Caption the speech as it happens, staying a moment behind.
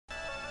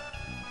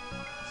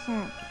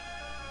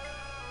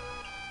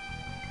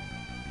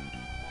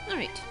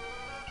Alright.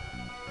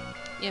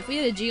 Yeah, if we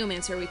had a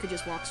Geomancer, we could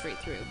just walk straight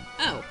through.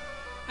 Oh.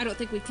 I don't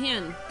think we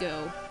can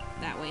go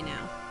that way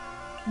now.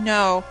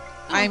 No.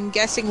 Oh. I'm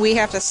guessing we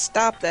have to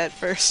stop that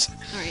first.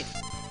 Alright.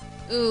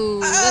 Ooh,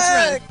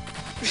 let's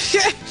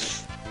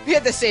run. We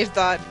had the same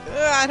thought.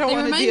 I don't They want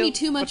to remind deal. me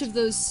too much of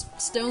those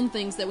stone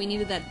things that we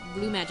needed that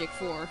blue magic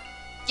for.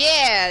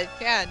 Yeah,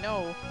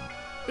 no.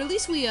 But at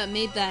least we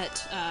made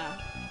that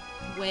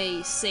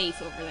way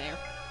safe over there.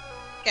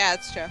 Yeah,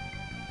 it's true.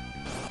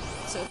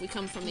 So if we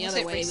come from the Unless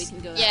other it way, res- we can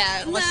go that Yeah,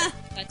 way. unless Nah. it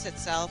protects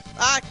itself.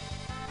 Ah,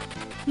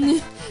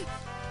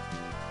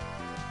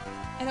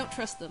 I don't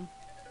trust them.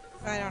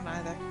 I don't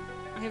either.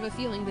 I have a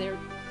feeling they're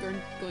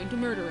going to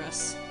murder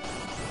us.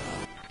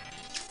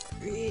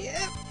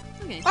 Yep.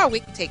 Okay. Oh, we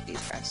can take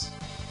these guys.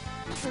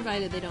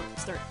 Provided they don't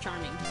start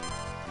charming.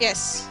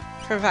 Yes,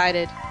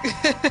 provided.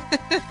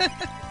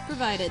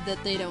 Provided that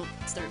they don't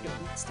start doing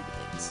stupid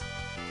things.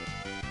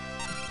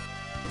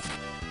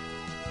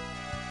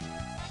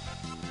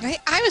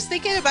 I was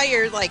thinking about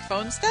your, like,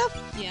 phone stuff.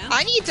 Yeah?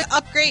 I need to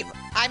upgrade.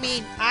 I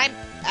mean, I'm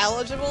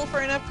eligible for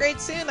an upgrade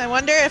soon. I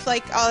wonder if,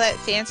 like, all that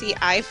fancy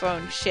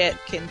iPhone shit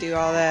can do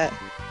all that.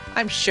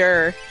 I'm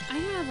sure. I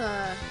have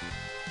a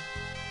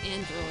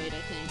Android,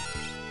 I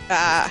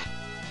think.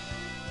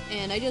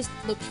 And I just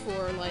looked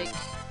for, like,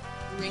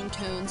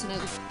 ringtones, and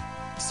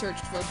I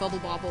searched for Bubble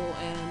Bobble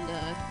and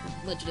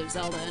Legend of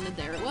Zelda, and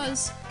there it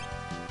was.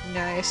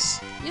 Nice.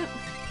 Yep.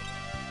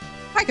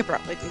 I could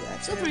probably do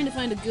that, Still too. trying to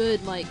find a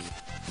good, like...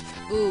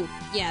 Ooh,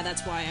 yeah,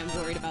 that's why I'm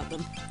worried about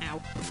them.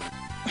 Ow.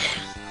 I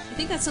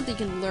think that's something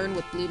you can learn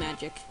with blue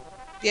magic.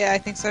 Yeah, I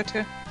think so,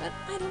 too. But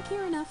I don't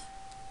care enough.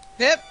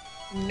 Yep.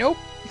 Nope.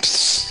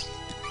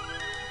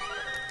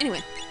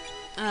 Anyway,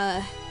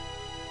 I'm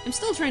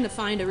still trying to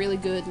find a really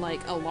good,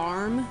 like,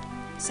 alarm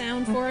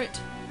sound for it.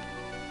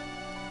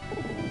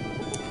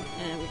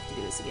 And we have to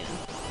do this again.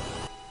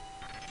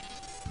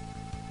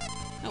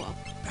 Oh well.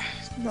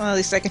 Well, at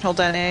least I can hold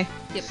down A.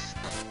 Yep.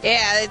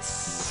 Yeah,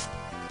 it's...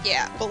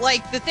 Yeah, but,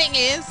 like, the thing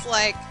is,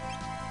 like,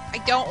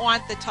 I don't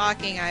want the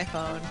talking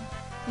iPhone.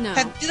 No.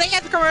 Do they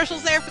have the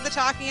commercials there for the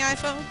talking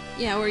iPhone?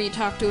 Yeah, where you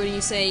talk to it and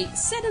you say,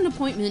 set an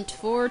appointment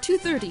for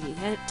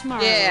 2:30 at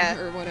tomorrow, Yeah.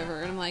 or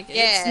whatever. And I'm like,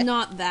 Yeah. it's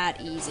not that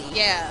easy.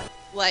 Yeah,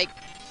 like,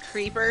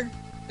 creeper.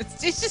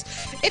 It's just...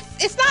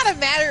 It's not a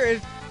matter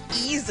of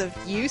ease of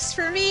use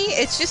for me.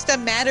 It's just a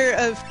matter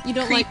of You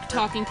don't creeper. like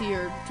talking to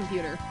your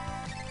computer.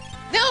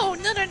 No.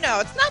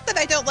 It's not that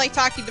I don't like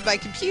talking to my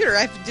computer.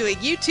 I've been doing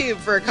YouTube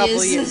for a couple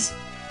of Yes. years.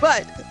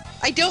 But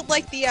I don't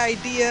like the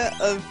idea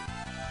of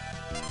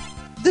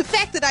the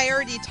fact that I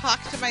already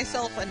talk to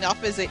myself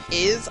enough as it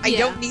is. I Yeah.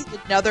 don't need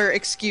another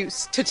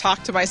excuse to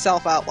talk to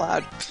myself out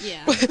loud.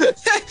 Yeah.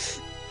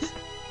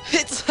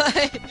 It's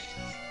like...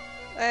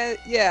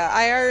 yeah,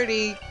 I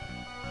already...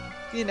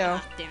 You know...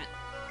 Ah, damn it.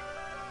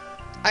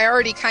 I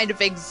already kind of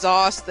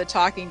exhaust the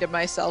talking to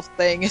myself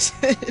thing.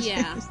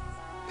 Yeah.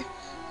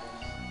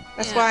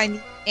 That's Yeah. why I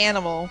need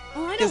animal.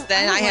 Oh, I Because don't-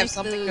 then don't I have like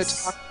something those,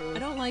 to talk to. I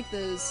don't like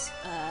those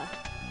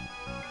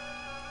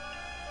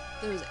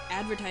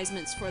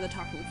advertisements for the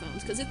talking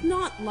phones, because it's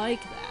not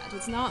like that.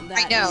 It's not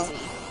that I know. easy.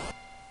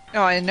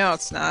 No, I know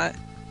it's not.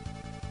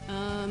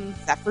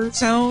 Zephyr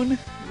Zone?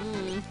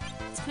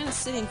 It's kind of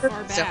sitting far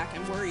So- back.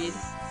 I'm worried.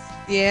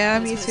 Yeah, I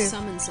was me gonna too.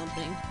 summon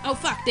something. Oh,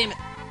 fuck, damn it.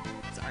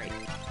 Sorry.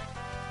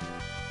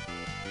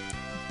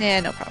 Yeah,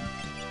 no problem.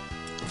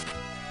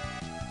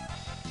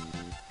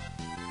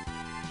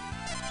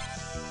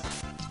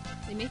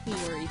 They make me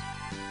worried.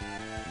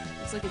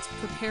 It's like it's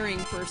preparing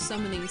for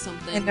summoning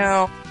something. I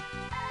know.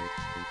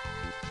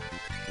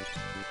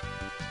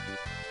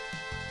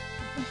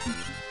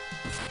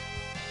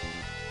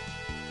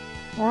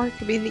 Or it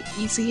could be the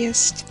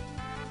easiest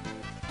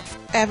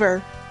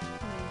ever.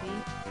 Maybe.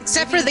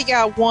 Except for the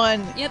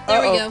one. Yep,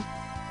 there we go.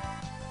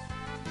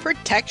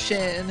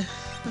 Protection.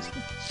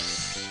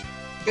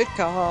 Good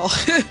call.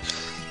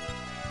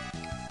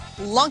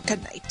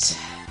 Lunkanite.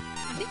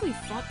 I think we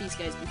fought these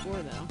guys before,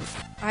 though.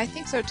 I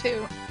think so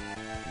too.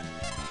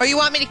 Oh, you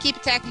want me to keep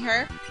attacking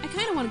her? I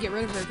kind of want to get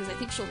rid of her because I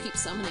think she'll keep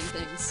summoning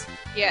things.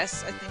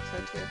 Yes, I think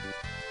so too.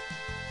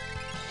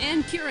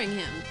 And curing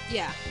him.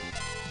 Yeah.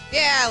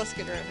 Yeah, let's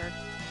get rid of her.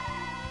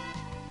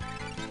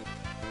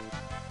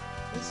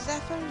 The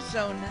Zephyr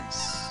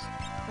Zonus.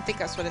 I think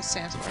that's what it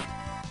stands for.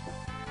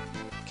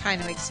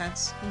 Kind of makes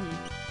sense.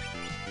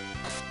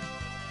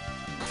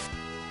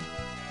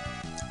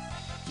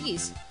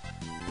 Jeez.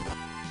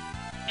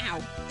 Ow.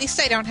 At least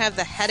I don't have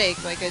the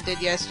headache like I did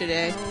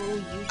yesterday. Oh,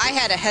 you. I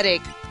had a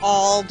headache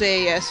all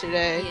day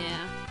yesterday. Yeah.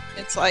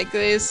 It's like,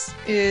 this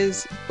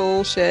is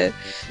bullshit.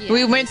 Yeah.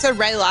 We went to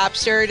Red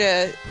Lobster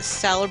to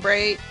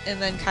celebrate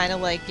and then kind of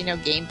like,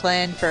 game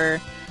plan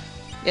for,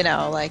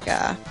 like,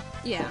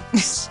 Yeah.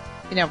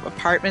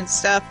 apartment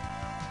stuff.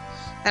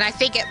 And I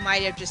think it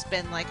might have just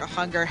been like a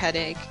hunger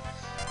headache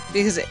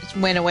because it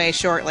went away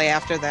shortly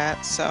after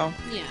that. So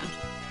Yeah.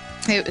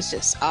 it was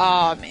just,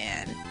 oh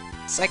man.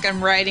 It's like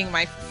I'm writing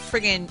my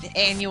friggin'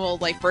 annual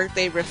like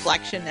birthday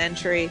reflection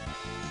entry.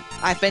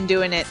 I've been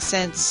doing it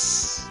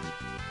since,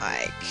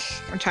 like,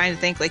 I'm trying to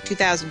think, like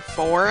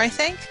 2004, I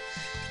think,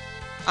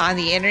 on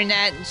the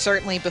internet, and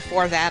certainly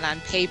before that on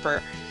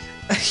paper.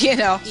 You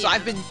know, so Yeah.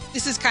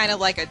 this is kind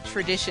of like a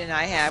tradition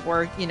I have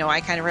where, you know,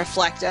 I kind of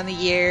reflect on the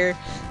year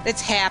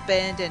that's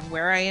happened and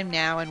where I am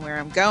now and where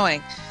I'm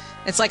going.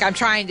 It's like I'm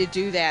trying to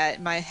do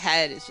that. My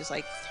head is just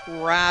like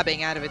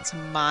throbbing out of its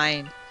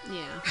mind.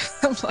 Yeah.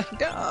 I'm like,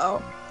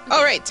 no.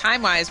 Oh, right.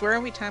 Time wise. Where are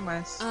we time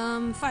wise?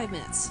 5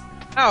 minutes.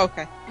 Oh,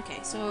 okay. Okay,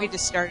 so We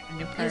just started a new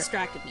he part.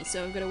 distracted me,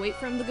 so I'm gonna wait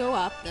for him to go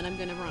up, then I'm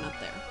gonna run up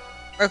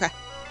there. Okay.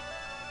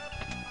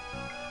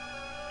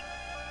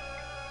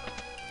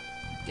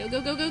 Go,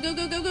 go, go, go, go,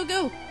 go, go, go,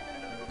 go!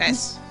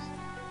 Nice.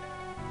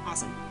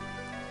 Awesome.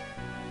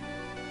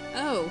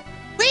 Oh,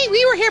 Wait,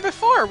 we were here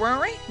before,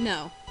 weren't we?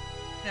 no.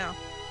 No.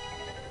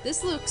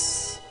 This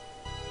looks...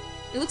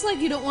 It looks like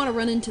you don't want to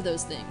run into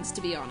those things, to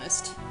be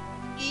honest.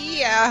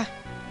 Yeah.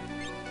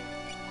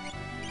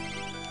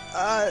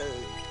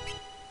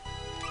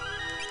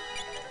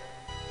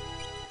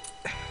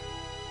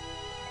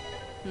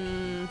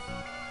 Hmm.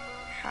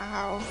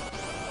 How?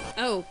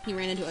 Oh, he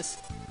ran into us.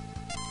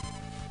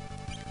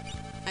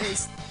 I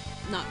was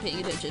not paying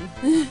attention.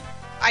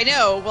 I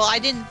know. Well, I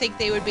didn't think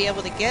they would be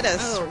able to get us,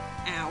 Oh,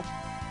 ow.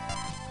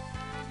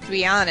 to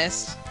be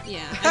honest.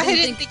 Yeah, I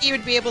didn't think he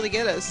would be able to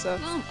get us, so.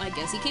 Well, I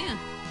guess he can.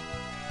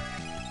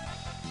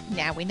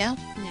 Now we know.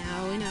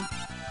 Now we know.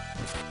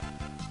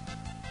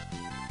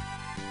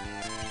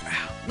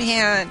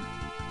 Man,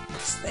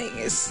 this thing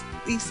is.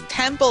 These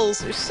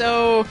temples are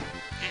so. Ow.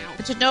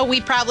 But you know, we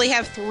probably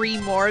have 3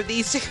 more of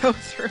these to go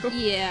through.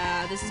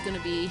 Yeah, this is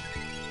gonna be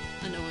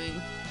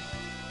annoying.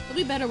 It'll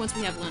be better once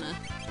we have Lena.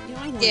 You know,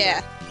 I wonder.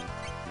 Yeah.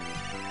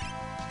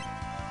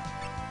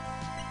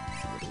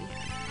 What do we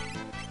have?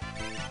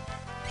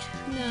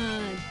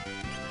 No.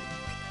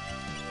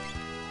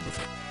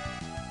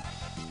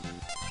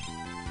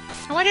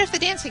 I wonder if the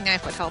dancing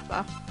knife would help,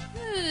 though.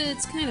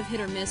 It's kind of hit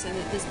or miss, and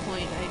at this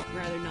point, I'd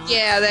rather not.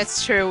 Yeah,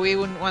 that's true. We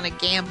wouldn't want to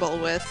gamble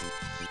with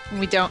when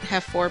we don't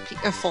have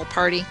a full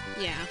party.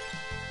 Yeah.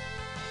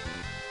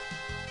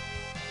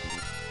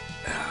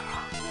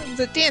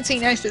 The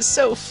dancing knife is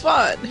so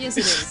fun. Yes,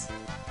 it is.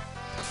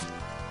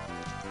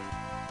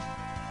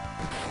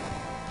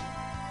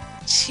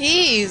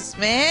 Jeez,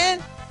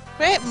 man.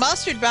 Quit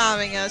mustard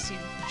bombing us, you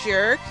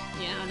jerk.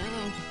 Yeah, I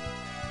know.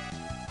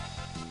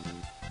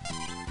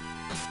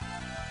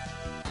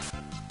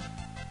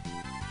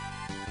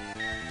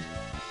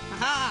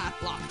 Haha!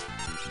 Blocked.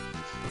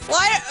 Well,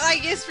 I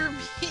guess for me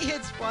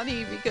it's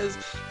funny because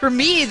for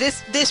me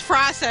this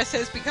process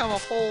has become a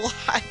whole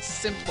lot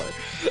simpler.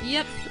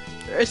 Yep.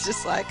 It's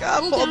just like,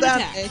 oh, Hold hold down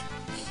down attack.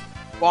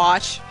 A,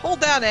 watch, hold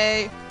down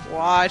A,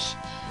 watch.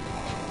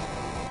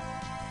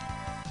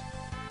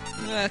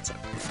 That's okay.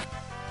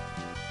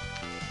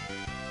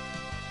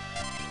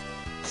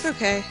 It's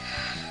okay.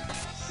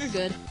 We're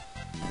good.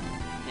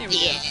 There we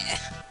go.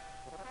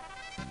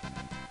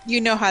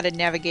 You know how to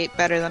navigate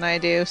better than I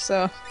do,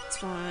 so. It's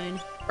fine.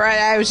 Right,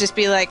 I would just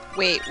be like,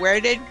 wait, where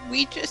were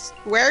we just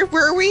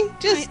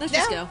Alright, let's now?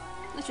 just go.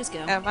 Let's just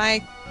go.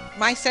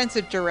 My sense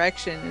of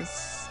direction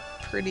is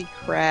pretty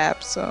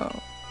crap, so.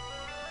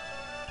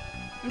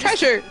 I'm just-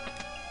 Treasure!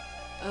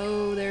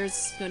 Oh,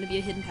 there's going to be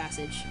a hidden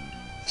passage.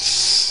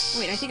 Oh,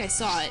 wait, I think I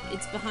saw it.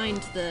 It's behind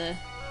the...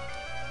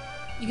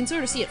 You can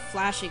sort of see it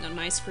flashing on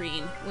my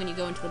screen when you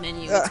go into the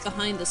menu. It's Ugh.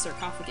 behind the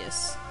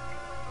sarcophagus.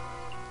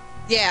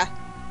 Yeah,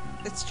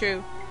 that's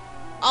true.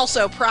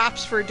 Also,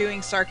 props for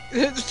doing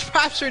sarcophagus.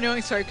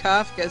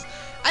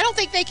 I don't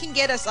think they can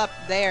get us up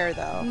there,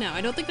 though. No,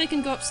 I don't think they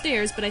can go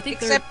upstairs, but I think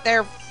Except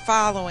they're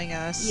following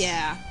us. they're...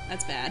 Yeah,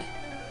 that's bad.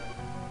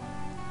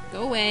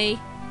 Go away.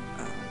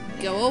 Oh,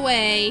 man. Go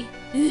away.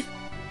 It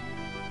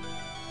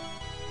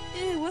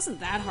wasn't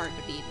that hard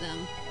to beat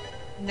them.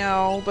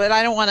 No, but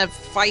I don't want to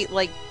fight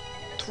like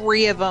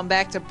 3 of them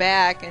back to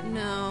back and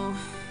No.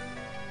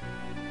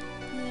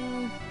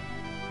 No.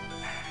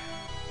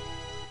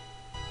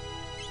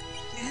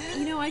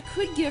 You know, I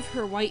could give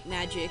her white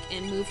magic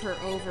and move her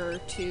over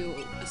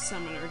to a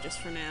summoner just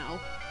for now.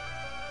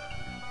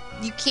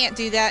 you can't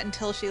do that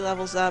until she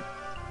levels up.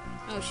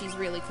 Oh, she's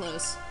really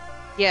close.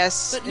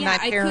 Yes, But and yeah, I'm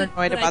I could- paranoid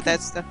but I about that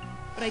could- stuff.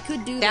 But I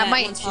could do That that,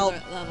 might once she help.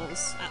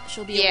 levels.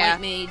 She'll be a Yeah.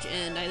 white mage,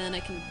 and then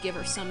I can give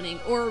her summoning.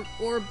 Or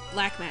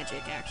black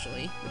magic,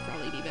 actually. Would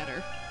probably be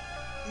better.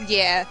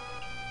 Yeah.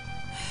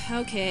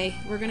 Okay,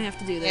 we're gonna have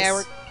to do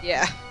this.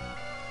 Yeah.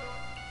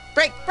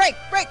 Break! Break!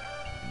 Break!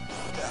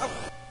 Oh.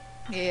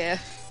 Yeah.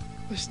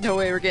 There's no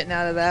way we're getting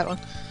out of that one.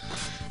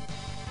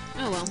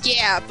 Oh well.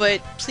 Yeah,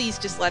 but please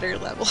just let her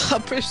level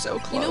up. We're so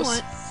close. You know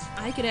what?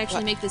 I could actually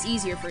What? make this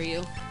easier for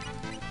you.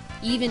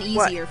 Even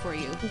What? easier for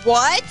you.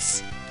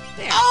 What?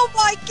 There. Oh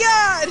my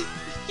god!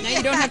 Now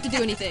you don't have to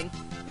do anything.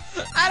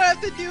 I don't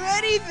have to do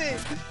anything!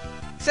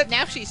 Except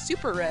now she's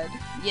super red.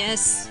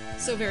 Yes,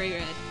 so very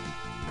red.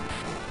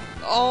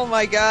 Oh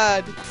my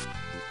god.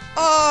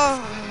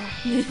 Oh.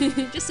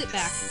 Just sit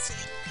back.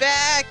 Sit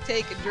back,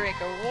 take a drink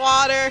of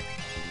water.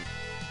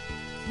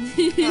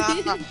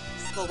 Ah,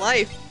 it's the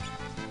life.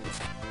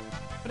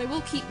 But I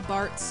will keep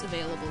Bart's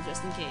available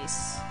just in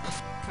case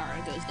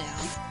Kara goes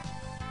down.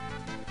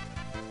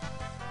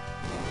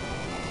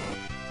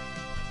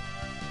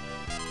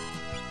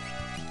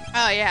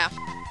 Oh yeah.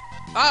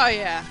 Oh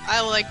yeah.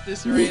 I like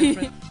this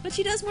arrangement. But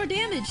she does more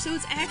damage, so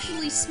it's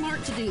actually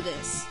smart to do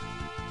this.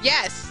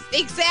 Yes,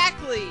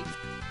 exactly.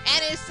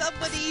 And as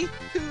somebody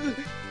who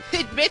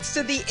admits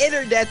to the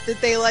internet that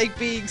they like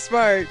being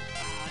smart,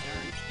 Ah,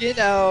 darn. you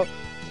know,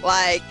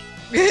 like.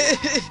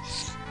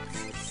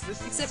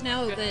 Except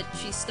now that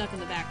she's stuck in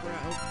the back row.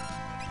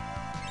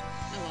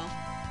 Oh well.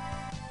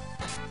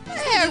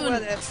 Yeah,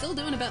 whatever. Still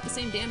doing about the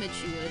same damage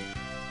she would.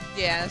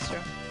 Yeah, that's true.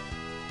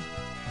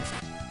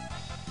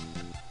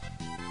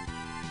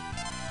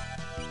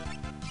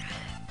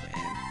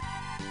 Man.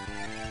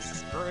 This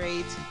is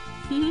great.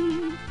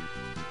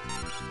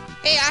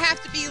 Hey, I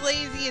have to be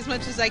lazy as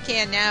much as I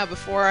can now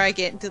before I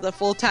get into the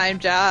full-time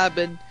job,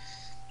 and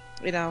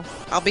you know,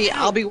 I'll be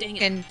Dang it.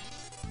 working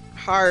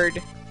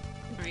hard.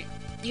 Alright.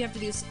 You have to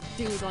do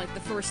like the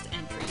first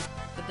entry,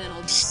 but then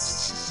I'll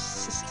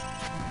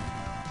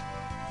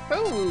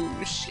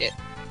Oh shit!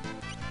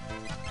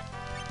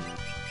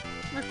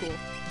 we're cool.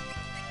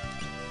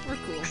 We're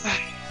cool.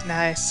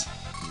 Nice.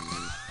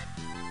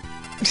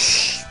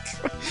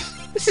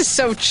 This is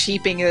so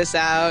cheaping this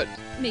out.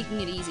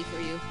 Making it easy for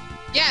you.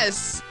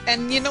 Yes,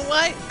 and you know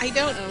what? I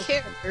don't Uh-oh.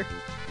 care.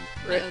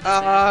 that's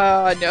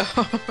Oh no.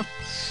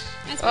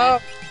 That's Oh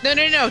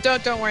bad. no!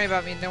 Don't worry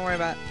about me. Don't worry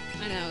about.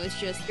 I know, it's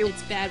just,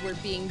 it's bad we're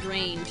being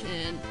drained,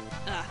 and,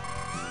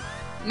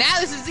 Now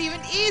this is even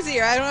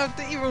easier. I don't have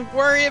to even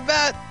worry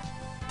about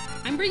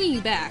I'm bringing you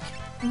back.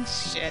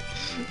 shit.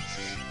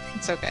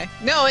 It's okay.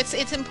 No, it's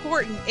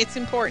important. It's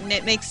important.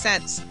 It makes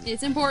sense.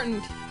 It's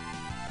important.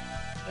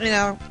 You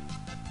know,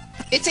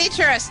 it's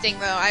interesting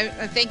though. I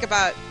think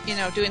about, you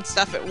know, doing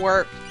stuff at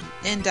work,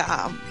 and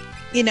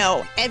you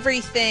know,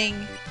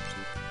 everything.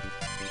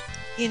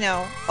 You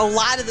know, a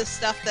lot of the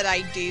stuff that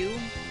I do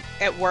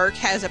at work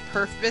has a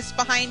purpose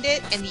behind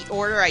it, and the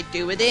order I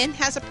do it in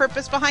has a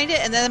purpose behind it.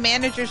 And then the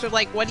managers are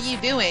like, "What are you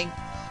doing?"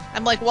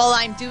 I'm like, "Well,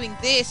 I'm doing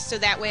this so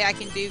that way I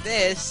can do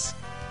this."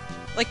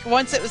 Like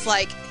once it was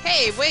like,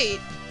 "Hey, wait,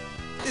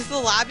 is the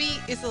lobby?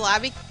 It's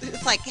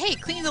like, hey,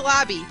 clean the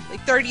lobby."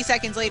 Like 30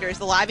 seconds later, is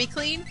the lobby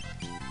clean?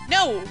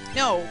 No,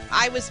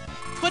 I was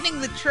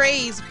putting the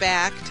trays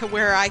back to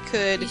where I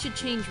could. You should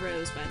change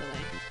rows, by the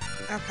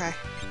way. Okay,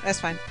 that's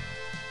fine.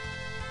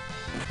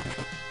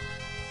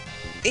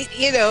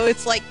 You know,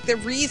 it's like the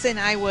reason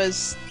I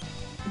was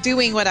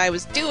doing what I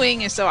was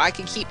doing is so I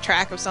can keep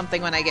track of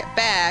something when I get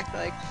back.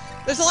 Like,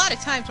 there's a lot of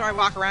times where I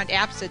walk around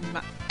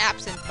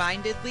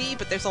absent-mindedly,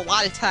 but there's a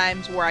lot of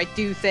times where I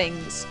do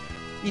things,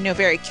 you know,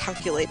 very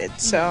calculated.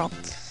 So,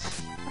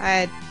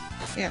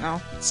 you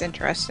know, it's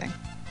interesting.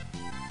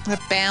 The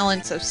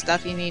balance of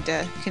stuff you need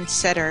to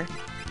consider.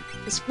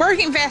 Because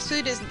working fast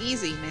food isn't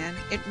easy, man.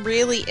 It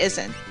really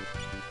isn't.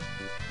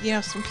 You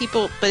know, some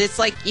people, but it's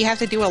like you have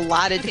to do a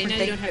lot of Okay, different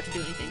now you things. don't have to do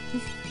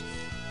anything.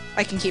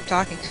 I can keep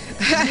talking.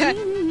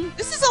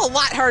 This is a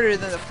lot harder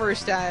than the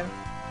first time.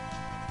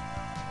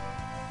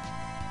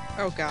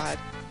 Oh god.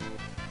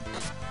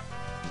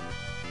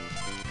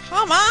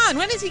 Come on,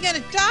 when is he gonna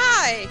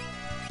die?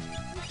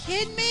 You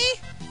kidding me?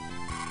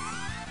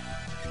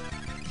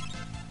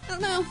 I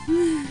don't know.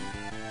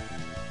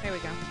 There we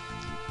go.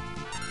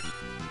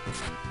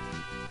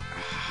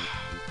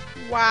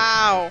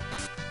 Wow.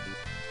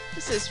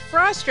 This is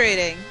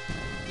frustrating.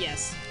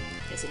 Yes.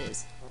 Yes, it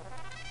is.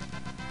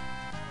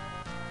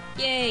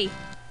 Yay!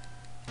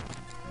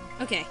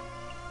 Okay.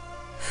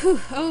 Whew.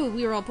 Oh,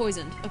 we were all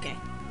poisoned. Okay.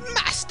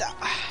 Master!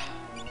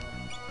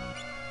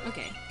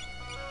 Okay.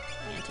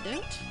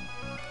 Antidote.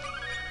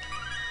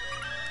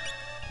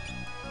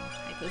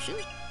 High potion.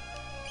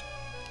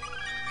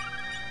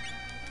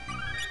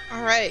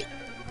 Alright.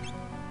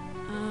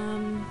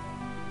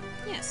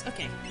 Yes,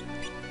 okay.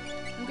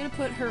 I'm gonna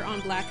put her on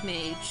Black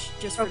Mage,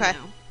 just for Okay.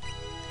 now.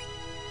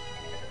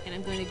 And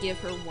I'm going to give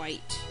her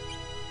white.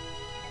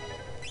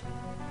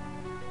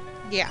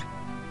 Yeah.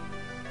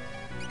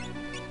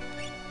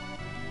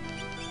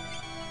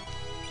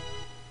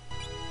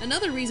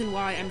 Another reason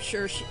why I'm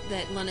sure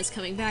that Lena's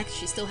coming back,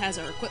 she still has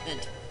our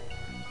equipment.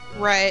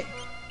 Right.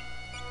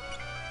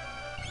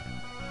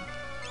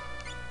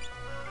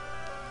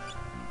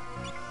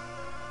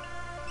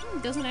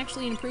 It doesn't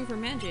actually improve her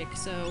magic,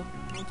 so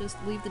I'll just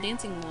leave the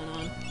dancing one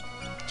on.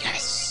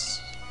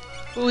 Yes!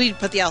 We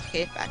put the elf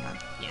cave back on.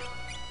 Yeah.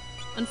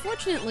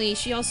 Unfortunately,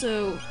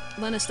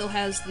 Lena still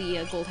has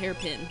the gold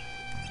hairpin.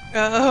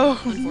 Oh,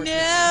 Unfortunately.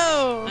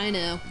 no! I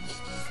know.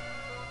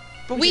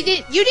 But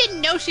you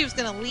didn't know she was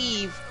gonna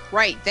leave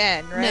right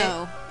then, right?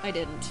 No, I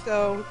didn't.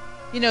 So,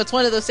 you know, it's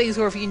one of those things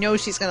where if you know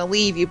she's gonna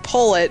leave, you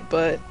pull it,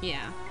 but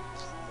Yeah.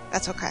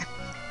 that's okay.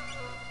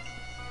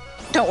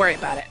 Don't worry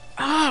about it.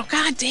 Oh,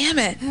 god damn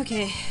it!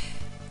 Okay.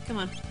 Come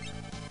on.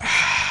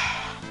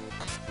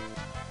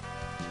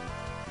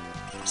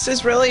 This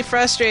is really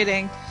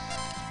frustrating.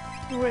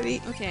 What do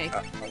you... Okay. No.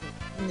 What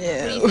do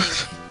you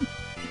think?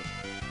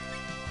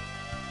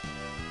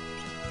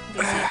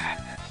 Let's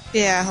see.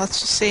 Yeah, let's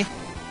just see.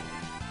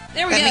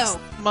 There we That go.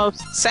 makes the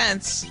most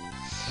sense.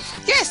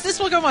 Yes, this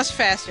will go much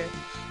faster.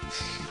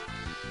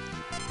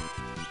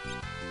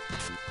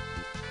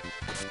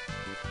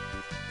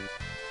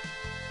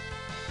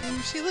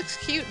 She looks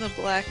cute in the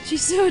black.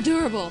 She's so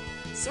adorable.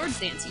 Sword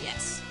dance,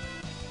 yes.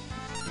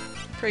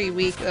 Pretty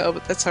weak though,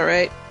 but that's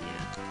alright.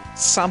 Yeah.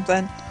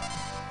 Something.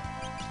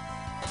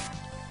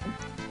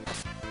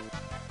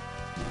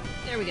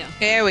 There we go.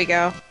 There we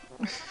go.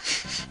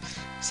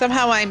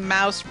 Somehow my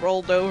mouse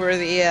rolled over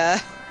the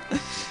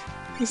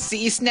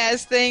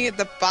SNES thing at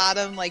the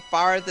bottom, like,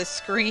 bar of the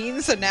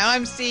screen, so now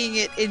I'm seeing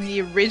it in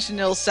the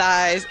original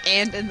size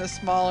and in the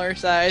smaller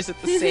size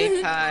at the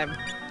same time.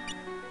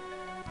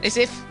 As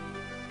if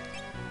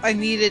I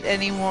needed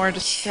any more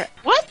to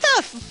What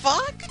the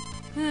fuck?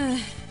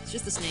 It's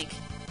just a snake.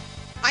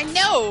 I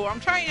know! I'm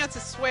trying not to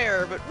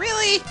swear, but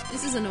really?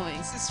 This is annoying.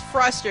 This is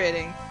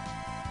frustrating.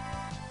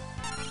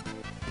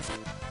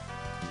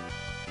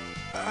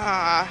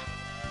 Ah.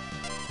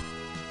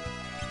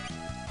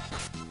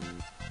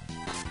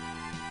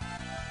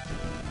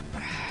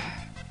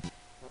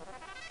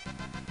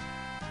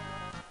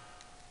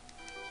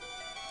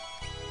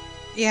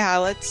 Yeah,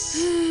 let's...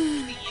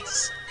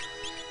 Please.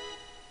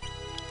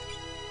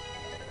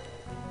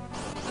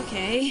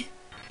 Okay.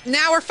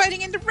 Now we're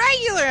fighting into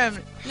regular!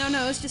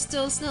 No, it's just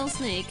still a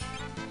snake.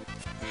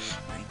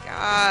 Oh my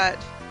god.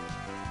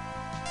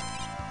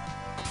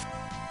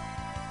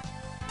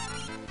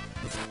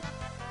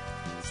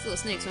 Still a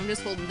snake, so I'm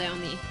just holding down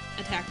the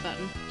attack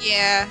button.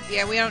 Yeah,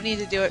 we don't need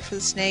to do it for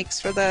the snakes,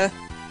 for the...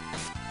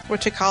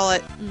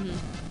 Whatchamacallit. Mm-hmm.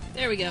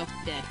 There we go.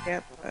 Dead.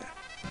 Yep.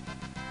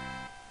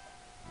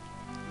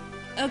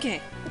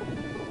 Okay.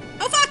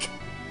 Oh, fuck!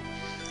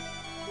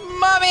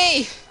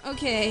 Mommy!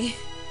 Okay.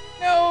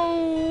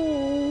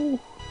 No!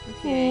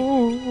 Okay.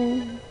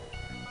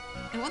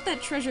 I want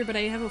that treasure, but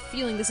I have a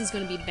feeling this is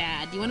going to be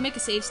bad. Do you want to make a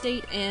save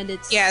state? And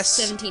it's Yes.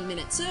 17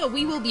 minutes, so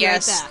we will be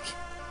Yes. right back.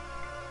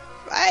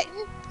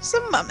 Fighting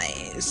some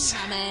mummies.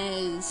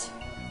 Mamas.